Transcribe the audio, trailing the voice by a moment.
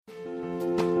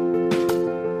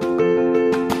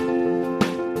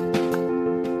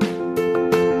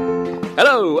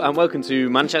Hello and welcome to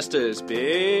Manchester's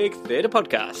Big Theatre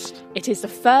Podcast. It is the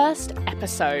first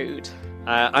episode.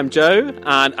 I'm Joe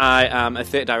and I am a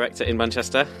theatre director in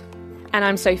Manchester. And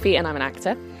I'm Sophie and I'm an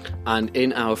actor. And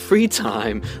in our free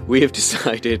time, we have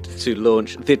decided to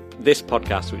launch this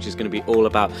podcast, which is going to be all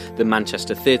about the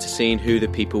Manchester theatre scene, who the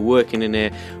people working in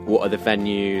it, what are the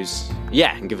venues,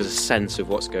 and give us a sense of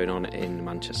what's going on in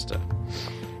Manchester.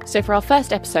 So for our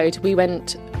first episode, we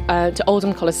went to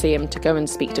Oldham Coliseum to go and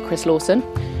speak to Chris Lawson,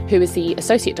 who is the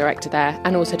associate director there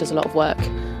and also does a lot of work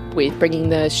with bringing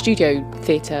the studio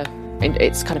theatre. And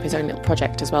it's kind of his own little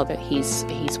project as well that he's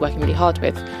working really hard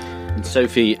with. And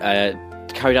Sophie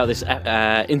carried out this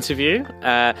interview,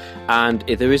 and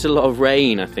there is a lot of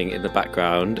rain, I think, in the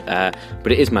background,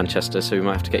 but it is Manchester, so we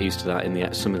might have to get used to that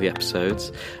in some of the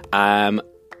episodes.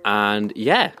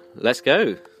 Let's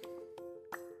go.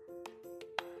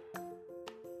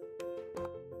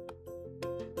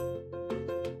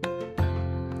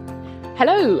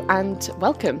 Hello and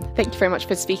welcome. Thank you very much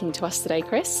for speaking to us today,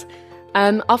 Chris.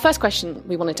 Our first question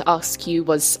we wanted to ask you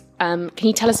was, can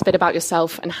you tell us a bit about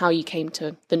yourself and how you came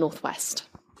to the Northwest?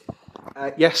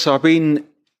 Yes, so I've been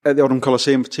at the Oldham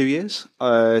Coliseum for 2 years,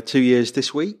 2 years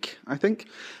this week, I think,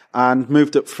 and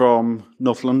moved up from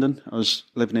North London. I was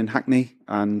living in Hackney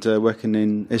and working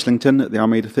in Islington at the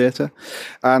Armida Theatre.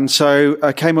 And so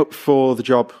I came up for the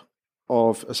job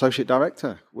of Associate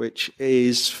Director, which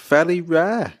is fairly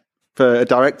rare for a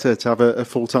director to have a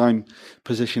full-time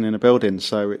position in a building.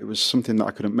 So it was something that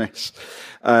I couldn't miss.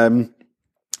 And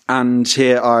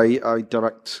here I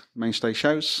direct mainstay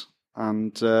shows.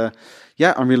 And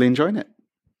I'm really enjoying it.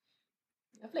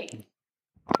 Lovely.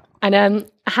 And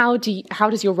how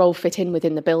does your role fit in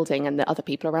within the building and the other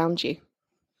people around you?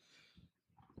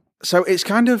 So it's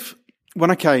kind of,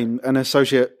 when I came, an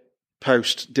associate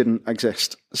post didn't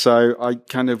exist. So I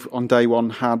kind of, on day one,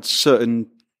 had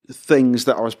certain things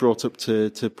that I was brought up to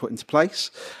put into place.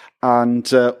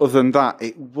 And other than that,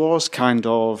 it was kind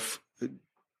of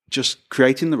just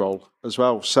creating the role as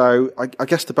well. So I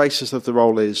guess the basis of the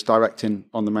role is directing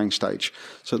on the main stage.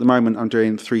 So at the moment, I'm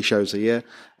doing 3 shows a year.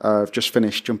 I've just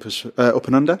finished Jumpers Up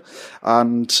and Under.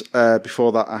 And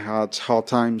before that, I had Hard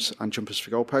Times and Jumpers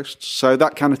for Goalposts. So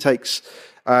that kind of takes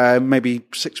maybe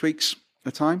 6 weeks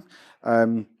at a time.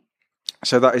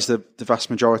 So that is the vast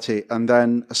majority. And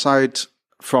then aside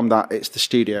from that, it's the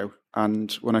studio.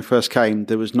 And when I first came,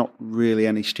 there was not really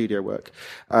any studio work.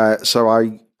 So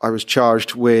I was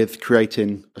charged with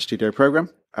creating a studio program.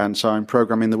 And so I'm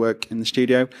programming the work in the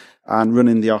studio and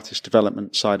running the artist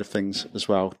development side of things as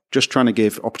well. Just trying to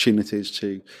give opportunities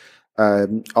to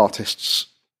artists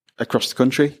across the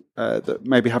country that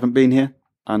maybe haven't been here,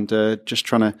 and just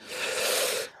trying to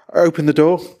open the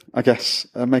door, I guess,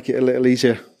 and make it a little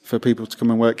easier for people to come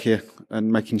and work here,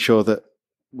 and making sure that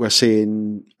we're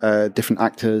seeing different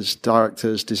actors,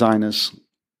 directors, designers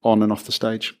on and off the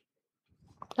stage.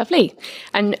 Lovely.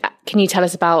 And can you tell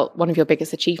us about one of your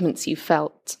biggest achievements you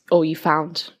felt or you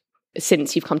found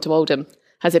since you've come to Oldham?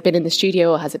 Has it been in the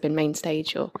studio or has it been main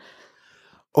stage? Or?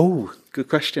 Oh, good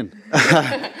question.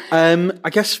 I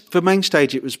guess for main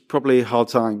stage, it was probably Hard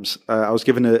Times. I was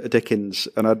given a Dickens,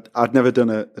 and I'd never done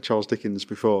a Charles Dickens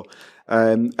before.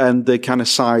 And the kind of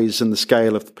size and the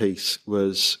scale of the piece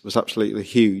was absolutely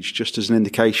huge. Just as an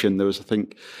indication, there was, I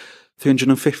think,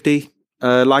 350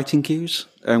 lighting cues,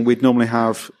 and we'd normally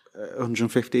have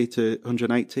 150 to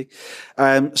 180.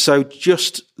 So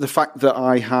just the fact that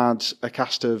I had a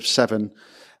cast of 7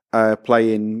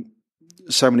 playing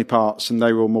so many parts, and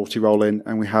they were all multi-rolling,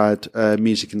 and we had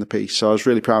music in the piece. So I was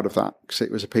really proud of that, because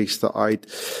it was a piece that I'd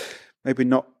maybe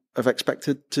not have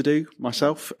expected to do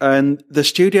myself. And the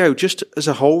studio, just as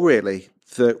a whole, really,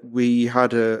 that we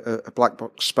had a black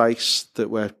box space that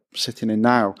we're sitting in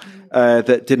now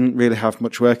that didn't really have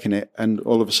much work in it. And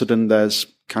all of a sudden there's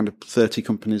kind of 30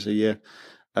 companies a year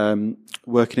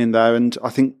working in there. And I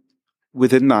think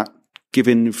within that,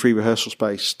 giving free rehearsal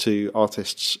space to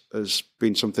artists has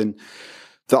been something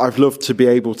that I've loved to be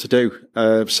able to do.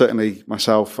 Certainly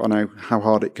myself, I know how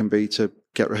hard it can be to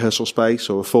get rehearsal space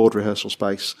or afford rehearsal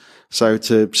space. So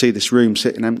to see this room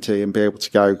sitting empty and be able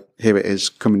to go, here it is,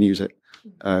 come and use it,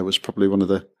 was probably one of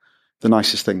the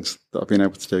nicest things that I've been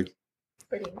able to do.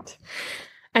 Brilliant.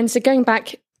 And so going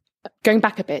back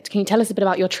a bit, can you tell us a bit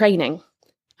about your training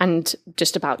and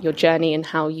just about your journey and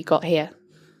how you got here?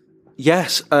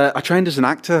 Yes, I trained as an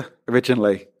actor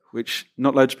originally, which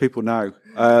not loads of people know.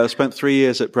 I spent 3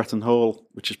 years at Bretton Hall,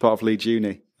 which is part of Leeds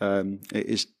Uni. It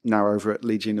is now over at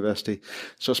Leeds University.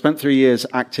 So I spent 3 years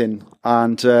acting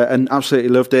and absolutely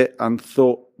loved it, and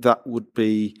thought that would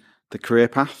be the career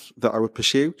path that I would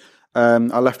pursue.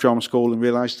 I left drama school and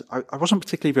realised I wasn't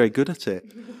particularly very good at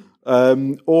it.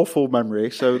 Awful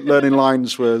memory. So learning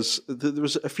lines there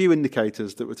was a few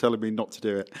indicators that were telling me not to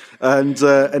do it. And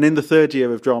in the third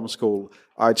year of drama school,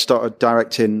 I'd started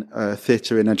directing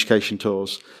theatre and education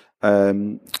tours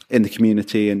in the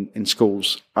community and in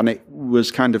schools. And it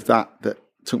was kind of that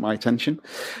took my attention.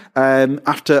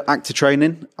 After actor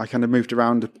training, I kind of moved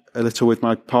around a little with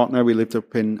my partner. We lived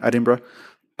up in Edinburgh.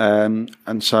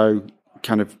 And so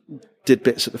kind of did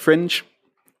bits at the Fringe,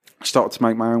 started to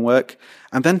make my own work,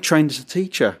 and then trained as a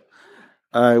teacher,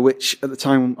 which at the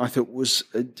time I thought was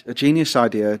a genius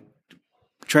idea.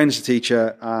 Train as a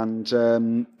teacher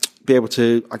and be able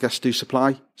to, I guess, do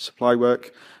supply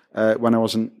work when I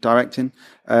wasn't directing.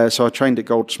 So I trained at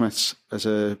Goldsmiths as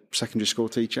a secondary school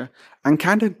teacher and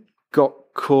kind of got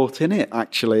caught in it,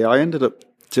 actually. I ended up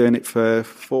doing it for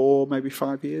 4, maybe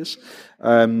 5 years.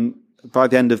 By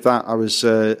the end of that, I was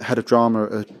head of drama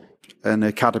at an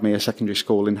academy, a secondary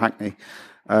school in Hackney,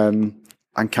 and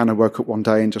kind of woke up one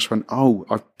day and just went, oh,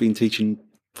 I've been teaching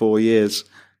 4 years.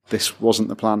 This wasn't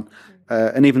the plan.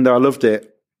 And even though I loved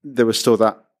it, there was still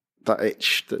that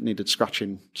itch that needed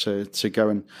scratching to go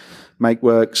and make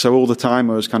work. So all the time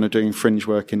I was kind of doing Fringe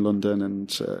work in London, and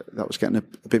that was getting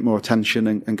a bit more attention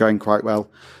and going quite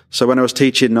well. So when I was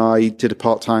teaching, I did a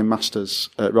part-time master's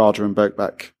at RADA and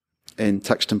Birkbeck in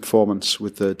text and performance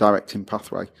with the directing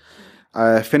pathway.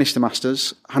 Finished the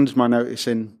masters, handed my notice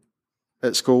in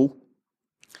at school,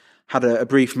 had a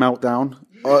brief meltdown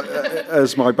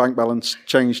as my bank balance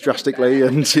changed drastically,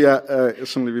 and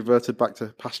suddenly reverted back to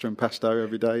pasta and pesto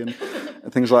every day and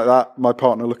things like that. My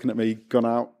partner looking at me, gone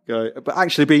out, but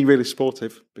actually being really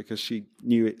supportive because she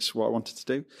knew it's what I wanted to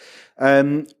do,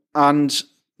 and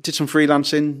did some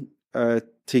freelancing,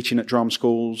 teaching at drama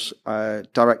schools,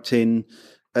 directing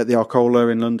at the Arcola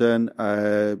in London,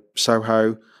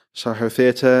 Soho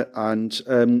Theatre,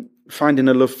 and finding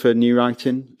a love for new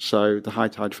writing, so the High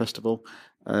Tide Festival,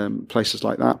 places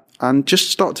like that, and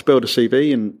just start to build a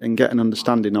CV and get an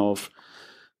understanding of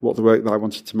what the work that I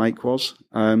wanted to make was.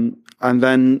 And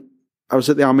then I was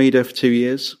at the Almeida for 2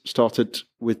 years, started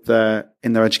with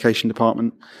in their education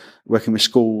department, working with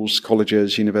schools,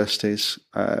 colleges, universities,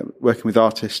 working with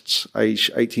artists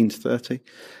aged 18 to 30.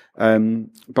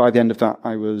 By the end of that,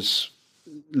 I was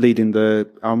leading the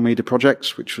Almeida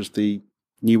projects, which was the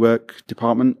new work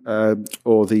department,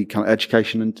 or the kind of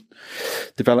education and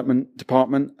development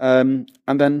department. And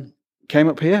then came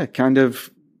up here, kind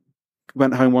of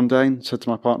went home one day and said to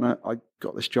my partner, I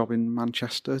got this job in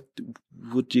Manchester.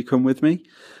 Would you come with me?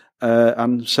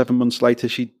 And 7 months later,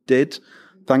 she did,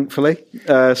 thankfully.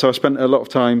 So I spent a lot of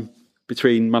time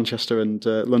between Manchester and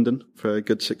London for a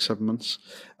good 6-7 months.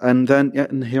 And then,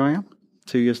 and here I am,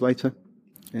 2 years later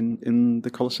in the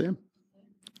Colosseum.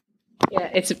 Yeah,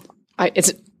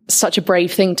 it's such a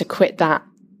brave thing to quit that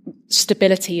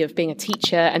stability of being a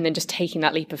teacher and then just taking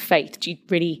that leap of faith. Do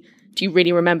you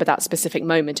really remember that specific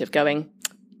moment of going,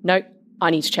 no, I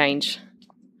need to change?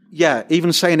 Yeah,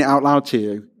 even saying it out loud to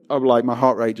you, my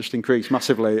heart rate just increased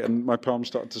massively and my palms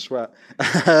started to sweat.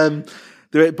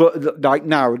 But like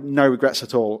now, no regrets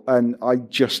at all. And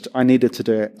I needed to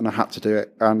do it and I had to do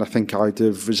it. And I think I'd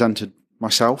have resented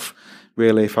myself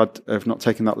really if I'd have not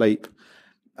taken that leap.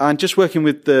 And just working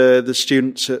with the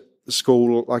students at the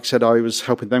school, like I said, I was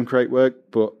helping them create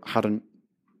work, but hadn't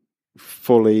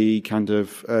fully kind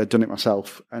of done it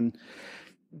myself. And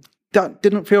that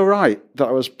didn't feel right, that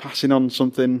I was passing on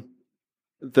something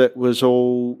that was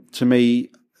all, to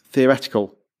me,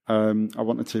 theoretical. I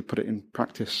wanted to put it in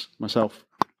practice myself.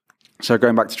 So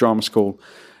going back to drama school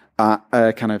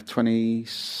at kind of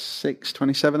 26,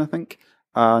 27, I think,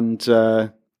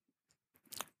 and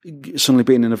suddenly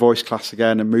being in a voice class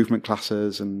again and movement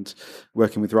classes and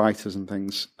working with writers and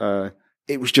things,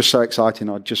 it was just so exciting.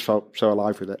 I just felt so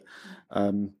alive with it.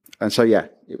 And so, yeah,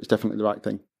 it was definitely the right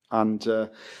thing. And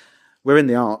we're in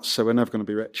the arts, so we're never going to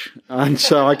be rich. And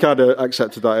so I kind of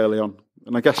accepted that early on.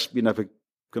 And I guess you're never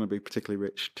going to be particularly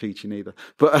rich teaching either.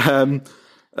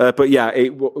 But yeah,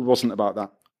 it wasn't about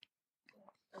that.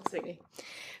 Absolutely.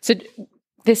 So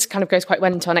this kind of goes quite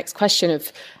well into our next question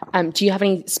of, do you have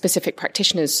any specific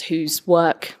practitioners whose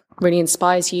work really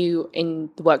inspires you in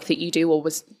the work that you do, or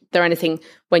was there anything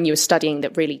when you were studying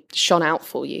that really shone out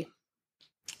for you?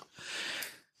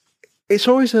 It's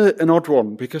always an odd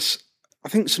one because I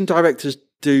think some directors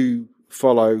do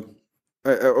follow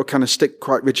or kind of stick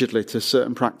quite rigidly to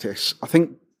certain practice. I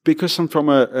think because I'm from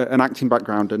an acting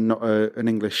background and not an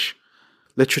English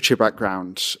literature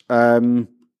background,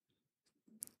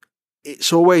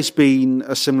 it's always been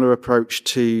a similar approach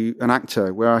to an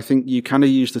actor where I think you kind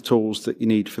of use the tools that you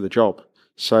need for the job.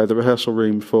 So the rehearsal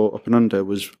room for Up and Under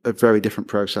was a very different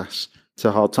process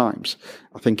to hard times.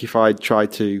 I think if I try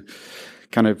to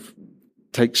kind of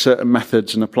take certain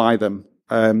methods and apply them,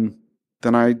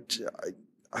 then I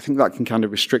think that can kind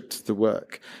of restrict the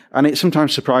work. And it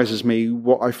sometimes surprises me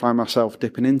what I find myself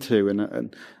dipping into.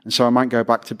 And so I might go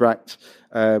back to Brecht,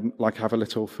 like have a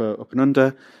little for Up and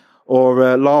Under,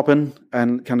 or Laban,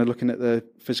 and kind of looking at the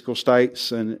physical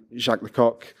states, and Jacques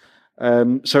Lecoq.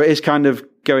 So it is kind of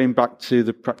going back to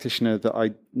the practitioner that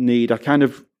I need. I kind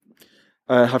of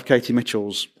have Katie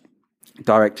Mitchell's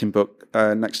directing book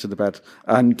next to the bed,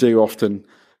 and do often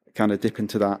kind of dip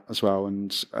into that as well.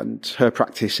 And her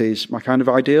practice is my kind of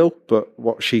ideal, but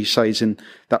what she says in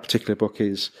that particular book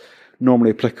is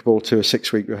normally applicable to a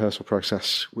 6-week rehearsal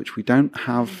process, which we don't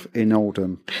have in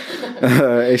Oldham.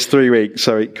 It's 3 weeks,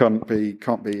 so it can't be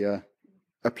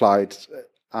applied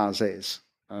as is.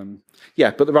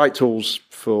 But the right tools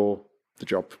for the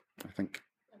job, I think.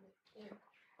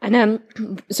 And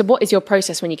so what is your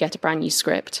process when you get a brand new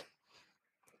script?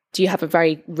 Do you have a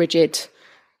very rigid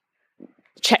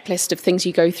checklist of things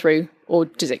you go through, or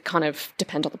does it kind of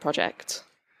depend on the project?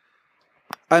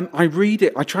 I read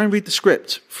it. I try and read the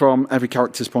script from every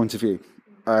character's point of view.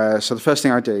 So the first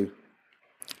thing I do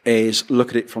is look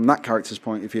at it from that character's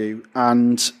point of view,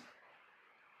 and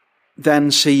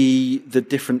then see the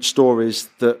different stories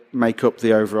that make up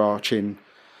the overarching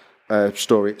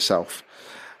story itself.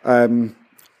 And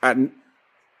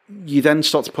you then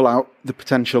start to pull out the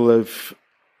potential of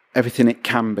everything it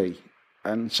can be.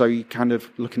 And so you're kind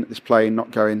of looking at this play and not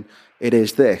going, it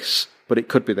is this, but it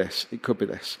could be this, it could be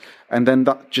this. And then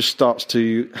that just starts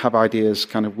to have ideas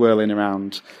kind of whirling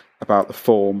around about the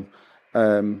form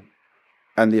and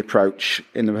the approach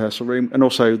in the rehearsal room, and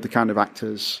also the kind of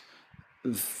actors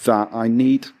that I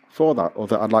need for that, or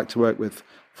that I'd like to work with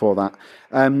for that.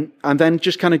 And then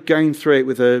just kind of going through it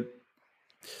with a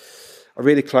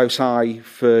really close eye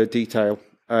for detail.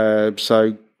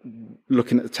 So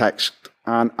looking at the text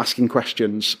and asking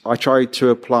questions. I try to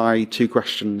apply 2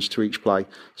 questions to each play.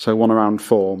 So one around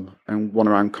form and one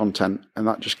around content. And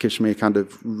that just gives me a kind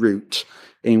of route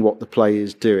in what the play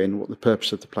is doing, what the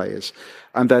purpose of the play is.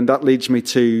 And then that leads me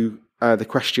to the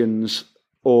questions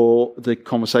or the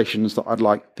conversations that I'd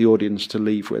like the audience to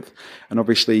leave with. And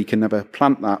obviously you can never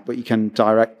plant that, but you can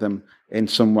direct them in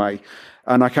some way.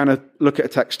 And I kind of look at a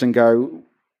text and go,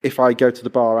 if I go to the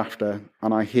bar after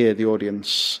and I hear the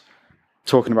audience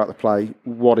talking about the play,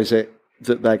 what is it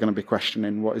that they're going to be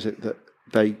questioning? What is it that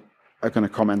they are going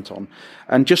to comment on?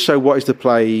 And just so, what is the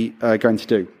play going to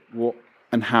do? What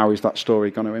and how is that story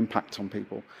going to impact on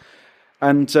people?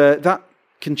 And that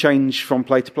can change from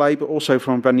play to play, but also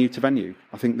from venue to venue.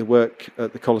 I think the work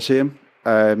at the Coliseum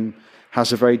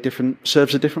serves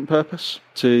a different purpose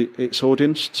to its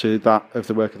audience to that of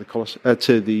the work of the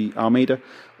to the Armida,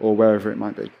 or wherever it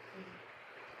might be.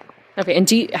 Okay, and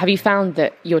have you found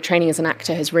that your training as an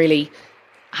actor has really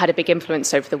had a big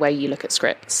influence over the way you look at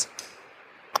scripts?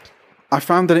 I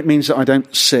found that it means that I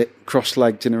don't sit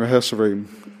cross-legged in a rehearsal room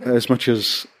as much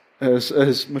as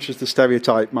the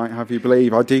stereotype might have you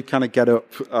believe. I do kind of get up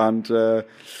and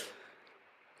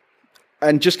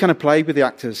just kind of play with the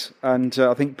actors. And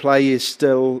I think play is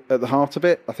still at the heart of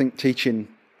it. I think teaching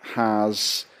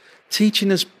has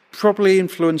probably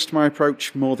influenced my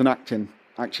approach more than acting,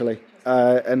 actually.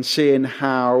 And seeing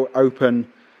how open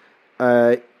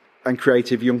and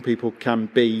creative young people can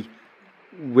be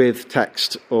with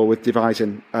text or with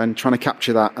devising, and trying to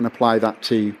capture that and apply that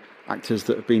to actors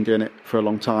that have been doing it for a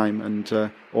long time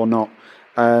and or not.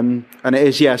 And it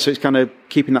is, so it's kind of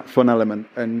keeping that fun element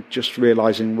and just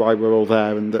realising why we're all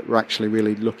there and that we're actually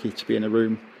really lucky to be in a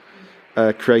room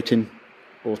creating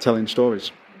or telling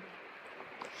stories.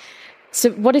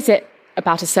 So what is it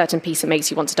about a certain piece that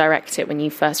makes you want to direct it when you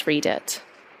first read it?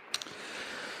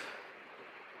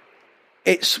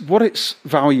 It's what its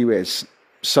value is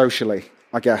socially,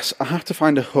 I guess. I have to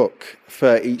find a hook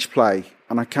for each play,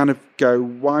 and I kind of go,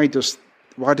 why does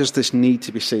this need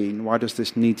to be seen? Why does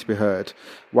this need to be heard?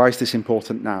 Why is this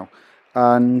important now?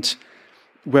 And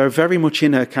we're very much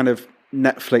in a kind of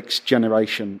Netflix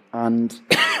generation, and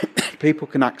people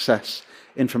can access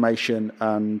information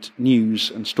and news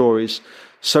and stories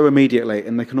so immediately,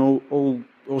 and they can all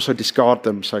also discard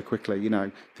them so quickly.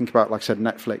 Think about, like I said,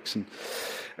 Netflix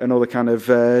and all the kind of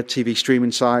TV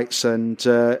streaming sites and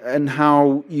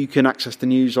how you can access the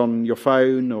news on your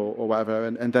phone or whatever,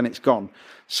 and then it's gone.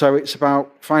 So it's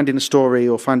about finding a story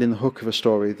or finding the hook of a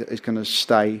story that is going to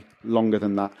stay longer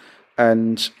than that.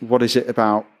 And what is it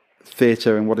about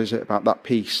theatre, and what is it about that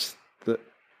piece that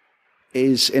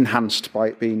is enhanced by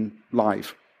it being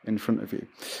live in front of you?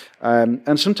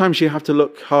 And sometimes you have to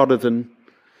look harder than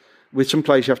with some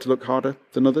plays you have to look harder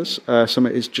than others. Some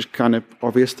it is just kind of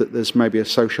obvious that there's maybe a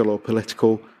social or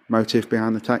political motive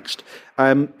behind the text.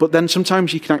 But then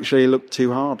sometimes you can actually look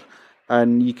too hard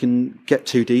and you can get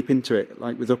too deep into it,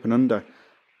 like with Up and Under.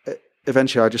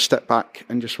 Eventually I just stepped back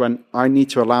and just went, I need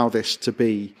to allow this to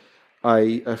be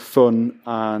a fun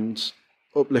and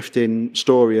uplifting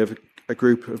story of a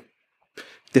group of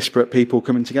disparate people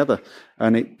coming together.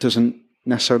 And it doesn't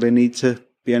necessarily need to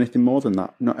be anything more than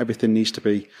that. Not everything needs to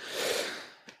be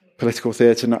political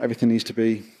theatre, not everything needs to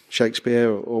be Shakespeare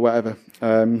or whatever.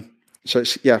 So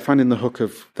it's, finding the hook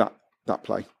of that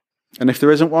play. And if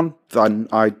there isn't one, then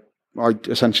I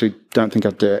essentially don't think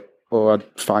I'd do it, or I'd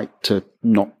fight to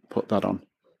not put that on.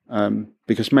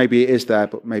 Because maybe it is there,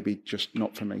 but maybe just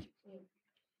not for me.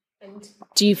 And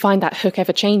do you find that hook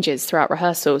ever changes throughout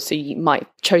rehearsal? So you might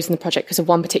have chosen the project because of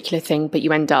one particular thing, but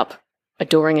you end up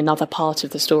adoring another part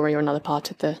of the story or another part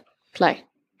of the play?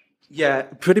 Yeah,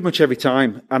 pretty much every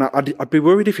time. And I'd be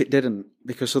worried if it didn't,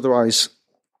 because otherwise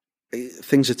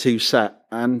things are too set.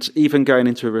 And even going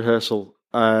into a rehearsal,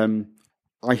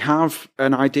 I have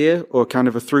an idea or kind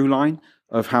of a through line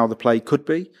of how the play could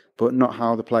be, but not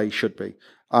how the play should be.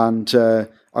 And I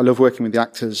love working with the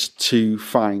actors to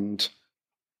find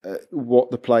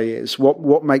what the play is,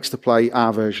 what makes the play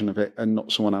our version of it and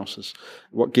not someone else's,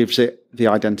 what gives it the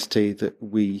identity that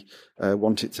we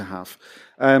want it to have.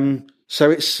 So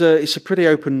it's a pretty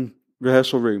open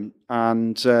rehearsal room,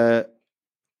 and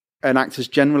actors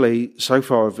generally so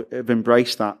far have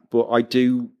embraced that, but I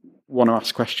do want to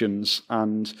ask questions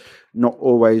and not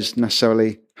always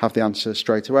necessarily have the answer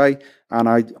straight away. And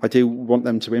I do want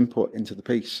them to input into the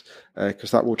piece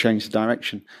because that will change the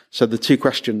direction. So the two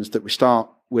questions that we start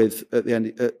with at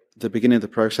the beginning of the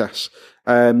process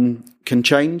can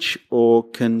change or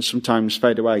can sometimes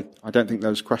fade away. I don't think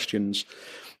those questions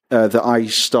that I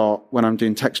start when I'm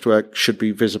doing text work should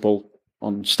be visible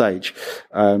on stage,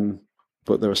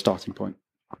 but they're a starting point.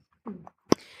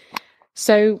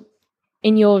 So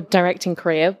in your directing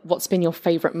career, what's been your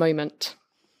favourite moment?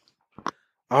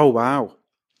 Oh, wow.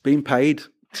 Being paid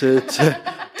to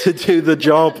do the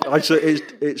job.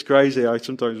 It's crazy. I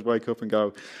sometimes wake up and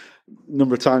go a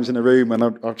number of times in a room and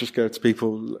I'll just go to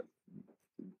people,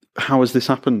 how has this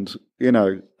happened? You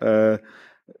know,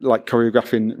 like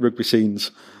choreographing rugby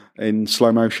scenes in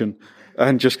slow motion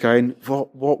and just going,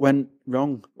 what went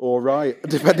wrong or right,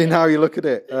 depending how you look at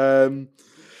it.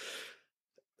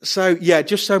 So, yeah,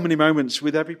 just so many moments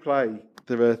with every play.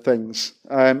 There are things.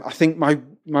 I think my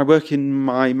work in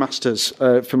my masters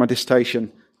for my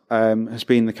dissertation has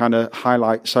been the kind of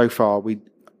highlight so far.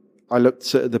 I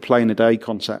looked at the play in a day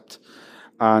concept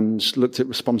and looked at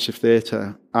responsive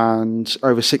theatre, and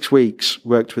over 6 weeks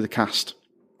worked with a cast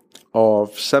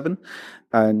of 7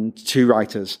 and 2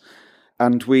 writers,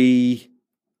 and we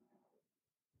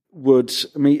would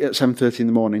meet at 7:30 in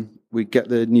the morning. We'd get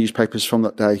the newspapers from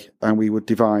that day and we would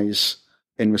devise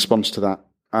in response to that.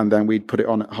 And then we'd put it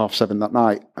on at 7:30 that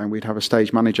night, and we'd have a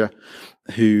stage manager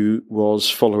who was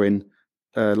following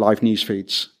live news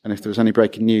feeds. And if there was any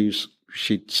breaking news,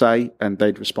 she'd say, and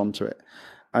they'd respond to it.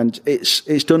 And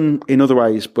it's done in other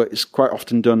ways, but it's quite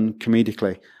often done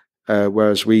comedically,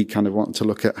 whereas we kind of want to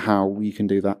look at how we can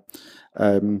do that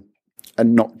and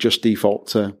not just default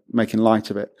to making light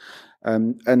of it.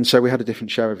 And so we had a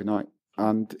different show every night.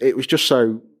 And it was just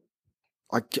so,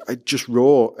 I just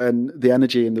raw, and the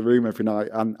energy in the room every night,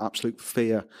 and absolute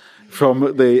fear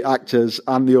from the actors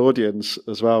and the audience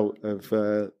as well.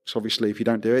 So obviously, if you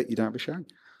don't do it, you don't have a show.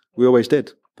 We always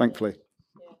did, thankfully.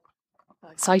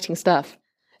 Yeah. Exciting stuff.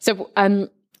 So,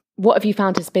 what have you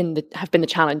found have been the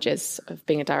challenges of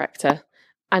being a director,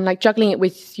 and like juggling it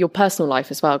with your personal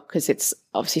life as well? Because it's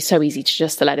obviously so easy to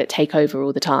just let it take over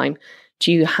all the time.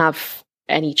 Do you have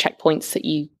any checkpoints that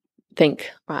you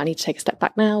think, right, I need to take a step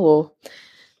back now, or?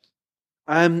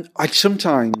 I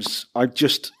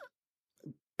just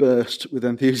burst with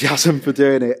enthusiasm for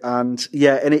doing it, and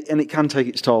it can take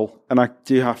its toll, and I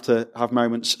do have to have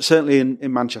moments. Certainly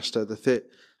in Manchester, the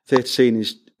theatre scene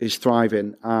is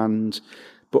thriving,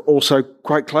 but also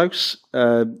quite close.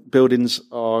 Buildings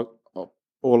are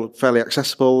all fairly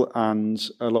accessible, and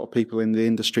a lot of people in the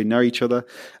industry know each other,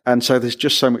 and so there's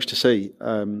just so much to see.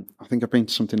 I think I've been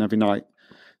to something every night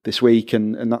this week,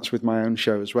 and that's with my own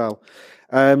show as well.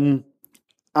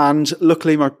 And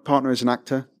luckily my partner is an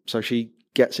actor, so she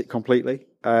gets it completely.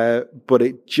 But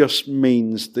it just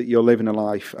means that you're living a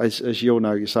life, as you'll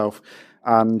know yourself.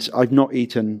 And I've not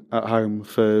eaten at home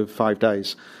for 5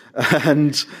 days.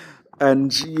 And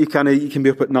And you can be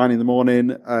up at 9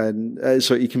 a.m, and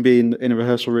so you can be in a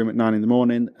rehearsal room at 9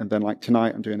 a.m, and then like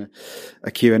tonight I'm doing a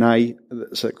Q&A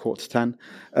that's at 9:45,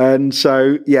 and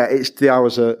so the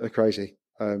hours are crazy.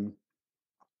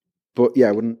 But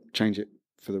I wouldn't change it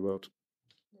for the world.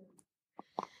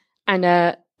 And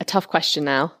a tough question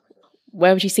now: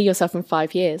 where would you see yourself in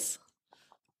 5 years?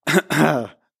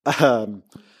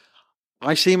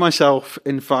 I see myself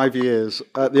in 5 years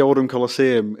at the Oldham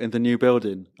Coliseum in the new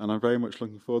building, and I'm very much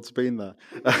looking forward to being there.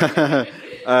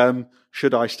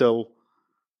 Should I still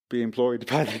be employed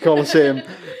by the Coliseum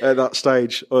at that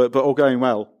stage? But all going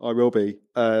well, I will be.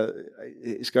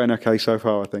 It's going okay so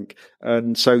far, I think.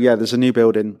 And so, there's a new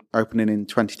building opening in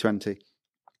 2020.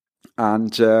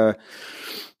 And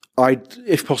I'd,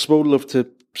 if possible, love to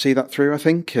see that through, I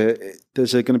think.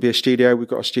 There's going to be a studio. We've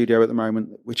got a studio at the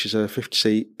moment, which is a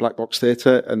 50-seat black box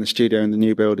theatre, and the studio in the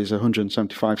new build is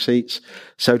 175 seats.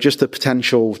 So just the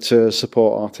potential to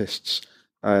support artists,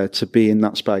 to be in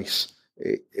that space,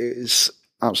 it is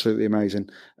absolutely amazing.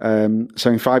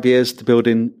 So in 5 years, the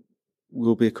building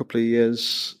will be a couple of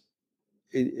years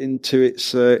into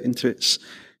its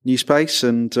new space,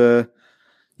 and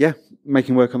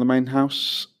making work on the main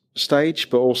house stage,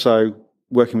 but also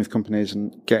working with companies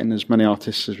and getting as many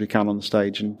artists as we can on the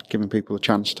stage and giving people a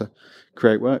chance to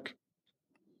create work.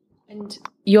 And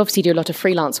you obviously do a lot of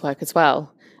freelance work as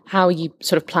well. How are you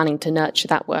sort of planning to nurture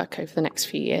that work over the next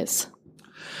few years?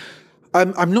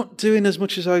 I'm not doing as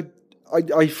much as I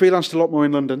freelanced a lot more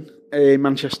in London. In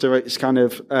Manchester, it's kind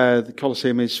of the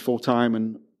Coliseum is full-time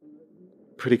and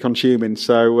pretty consuming,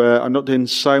 so I'm not doing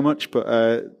so much, but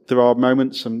there are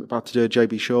moments. I'm about to do a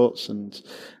JB Shorts, and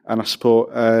I support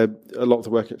a lot of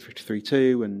the work at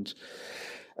 53.2 and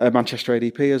Manchester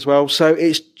ADP as well. So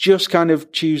it's just kind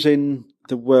of choosing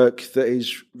the work that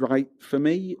is right for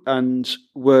me and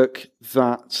work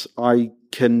that I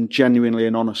can genuinely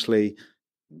and honestly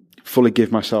fully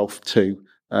give myself to.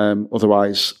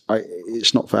 Otherwise,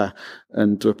 it's not fair,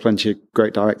 and there are plenty of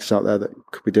great directors out there that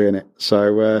could be doing it.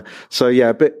 So a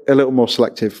little more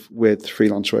selective with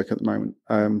freelance work at the moment.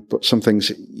 But some things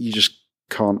you just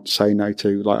can't say no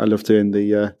to. Like I love doing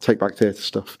the Take Back Theatre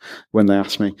stuff when they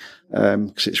ask me,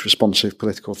 because it's responsive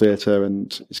political theatre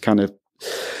and it's kind of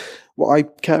what I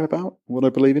care about, what I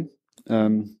believe in.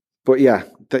 But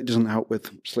that doesn't help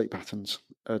with sleep patterns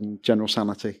and general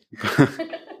sanity.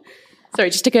 Sorry,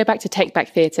 just to go back to Take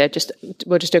Back Theatre,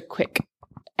 we'll just do a quick.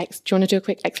 Do you want to do a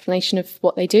quick explanation of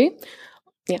what they do?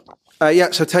 Yeah.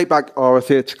 So Take Back are a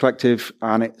theatre collective,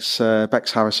 and it's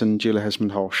Bex Harrison, Julia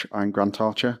Hesmond-Holsh, and Grant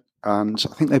Archer, and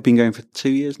I think they've been going for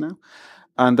 2 years now.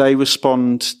 And they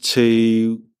respond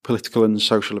to political and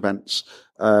social events,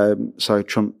 so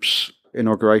Trump's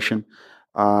inauguration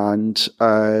and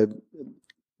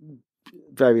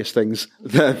various things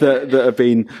that have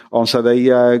been on. So they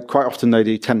quite often they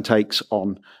do 10 takes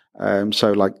on,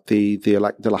 so like the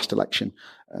last election,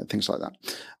 things like that,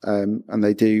 and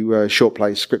they do short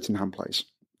plays, script and hand plays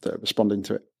that are responding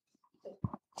to it.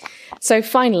 So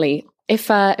finally,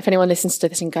 if anyone listens to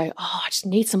this and go, I just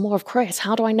need some more of Chris,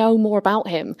 how do I know more about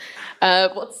him?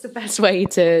 What's the best way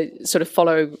to sort of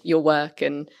follow your work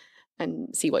and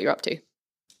see what you're up to?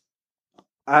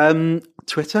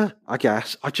 Twitter, I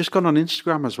guess. I've just gone on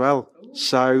Instagram as well,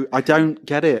 so I don't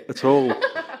get it at all.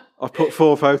 I've put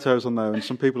 4 photos on there and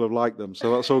some people have liked them,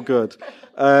 so that's all good.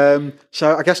 So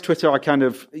I guess Twitter I kind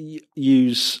of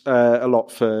use a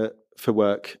lot for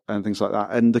work and things like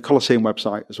that, and the Coliseum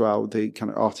website as well, the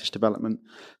kind of artist development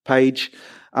page.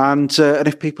 And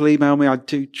if people email me, I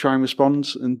do try and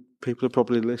respond, and people are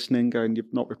probably listening going,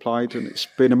 you've not replied and it's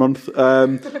been a month.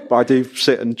 But I do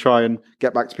sit and try and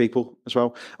get back to people as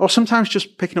well. Or sometimes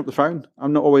just picking up the phone.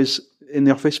 I'm not always in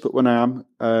the office, but when I am,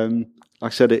 like I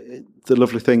said, the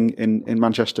lovely thing in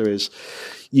Manchester is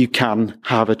you can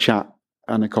have a chat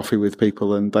and a coffee with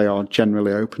people, and they are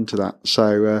generally open to that.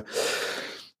 So,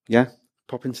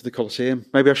 pop into the Coliseum.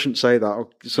 Maybe I shouldn't say that. Or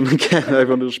something again,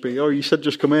 everyone will just be, you said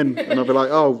just come in. And I'll be like,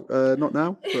 not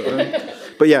now.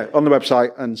 But on the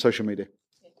website and social media.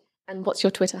 And what's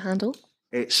your Twitter handle?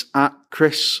 It's at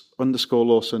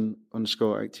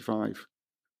Chris_Lawson_85,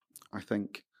 I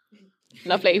think.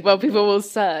 Lovely. Well, people will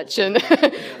search and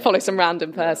follow some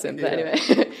random person. But anyway.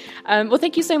 Well,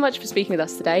 thank you so much for speaking with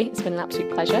us today. It's been an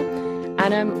absolute pleasure.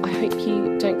 And I hope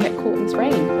you don't get caught in this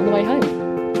rain on the way home.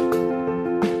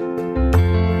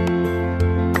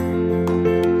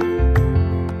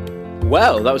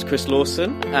 Well, that was Chris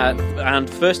Lawson, and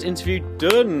first interview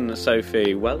done,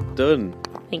 Sophie. Well done.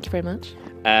 Thank you very much.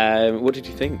 What did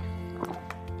you think?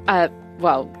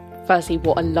 Well, firstly,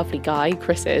 what a lovely guy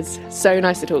Chris is. So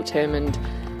nice to talk to him, and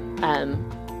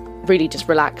really just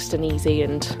relaxed and easy,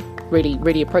 and really,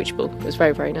 really approachable. It was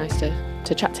very, very nice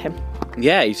to chat to him.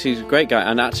 Yeah, he's a great guy.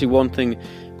 And actually, one thing,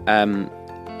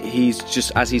 he's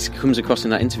just, as he comes across in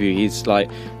that interview, he's like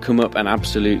come up and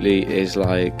absolutely is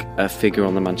like a figure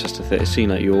on the Manchester theatre scene.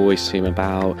 Like, you always see him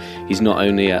about. He's not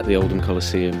only at the Oldham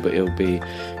Coliseum, but you'll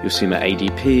see him at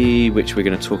ADP, which we're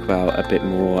going to talk about a bit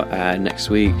more next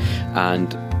week,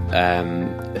 and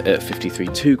at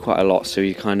 53.2 quite a lot. So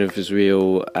he kind of is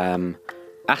real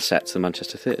asset to the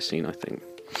Manchester theatre scene, I think.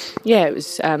 Yeah, it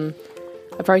was a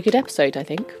very good episode, I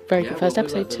think. Very good first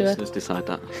episode to... Let's decide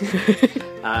that.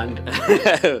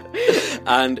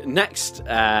 and next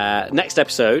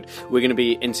episode, we're going to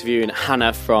be interviewing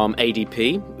Hannah from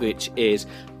ADP, which is,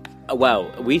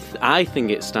 well, I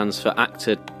think it stands for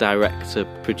Actor, Director,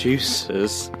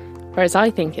 Producers. Whereas I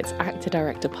think it's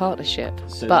actor-director partnership.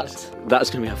 So but that's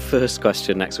going to be our first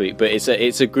question next week. But it's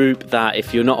a group that,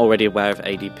 if you're not already aware of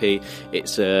ADP,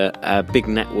 it's a big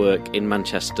network in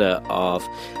Manchester of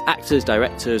actors,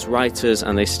 directors, writers,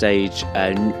 and they stage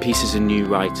pieces of new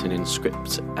writing in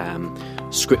script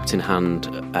in hand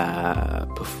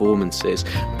performances.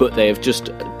 But they have just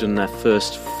done their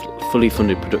first fully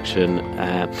funded production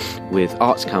with an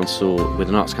Arts Council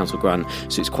grant,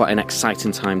 so it's quite an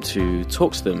exciting time to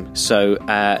talk to them. So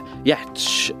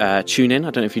tune in.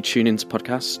 I don't know if you tune into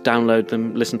podcasts, download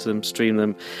them, listen to them, stream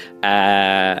them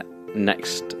for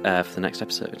the next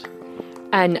episode.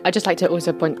 And I'd just like to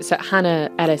also point, so Hannah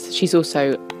Ellis, she's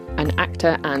also an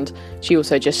actor, and she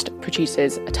also just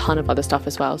produces a ton of other stuff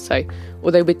as well. So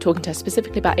although we're talking to her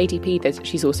specifically about ADP,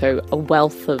 she's also a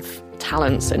wealth of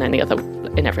talents in every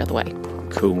other way.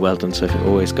 Cool, well done, Sophie.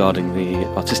 Always guarding the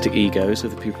artistic egos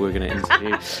of the people we're going to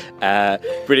interview.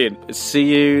 Brilliant. See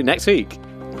you next week.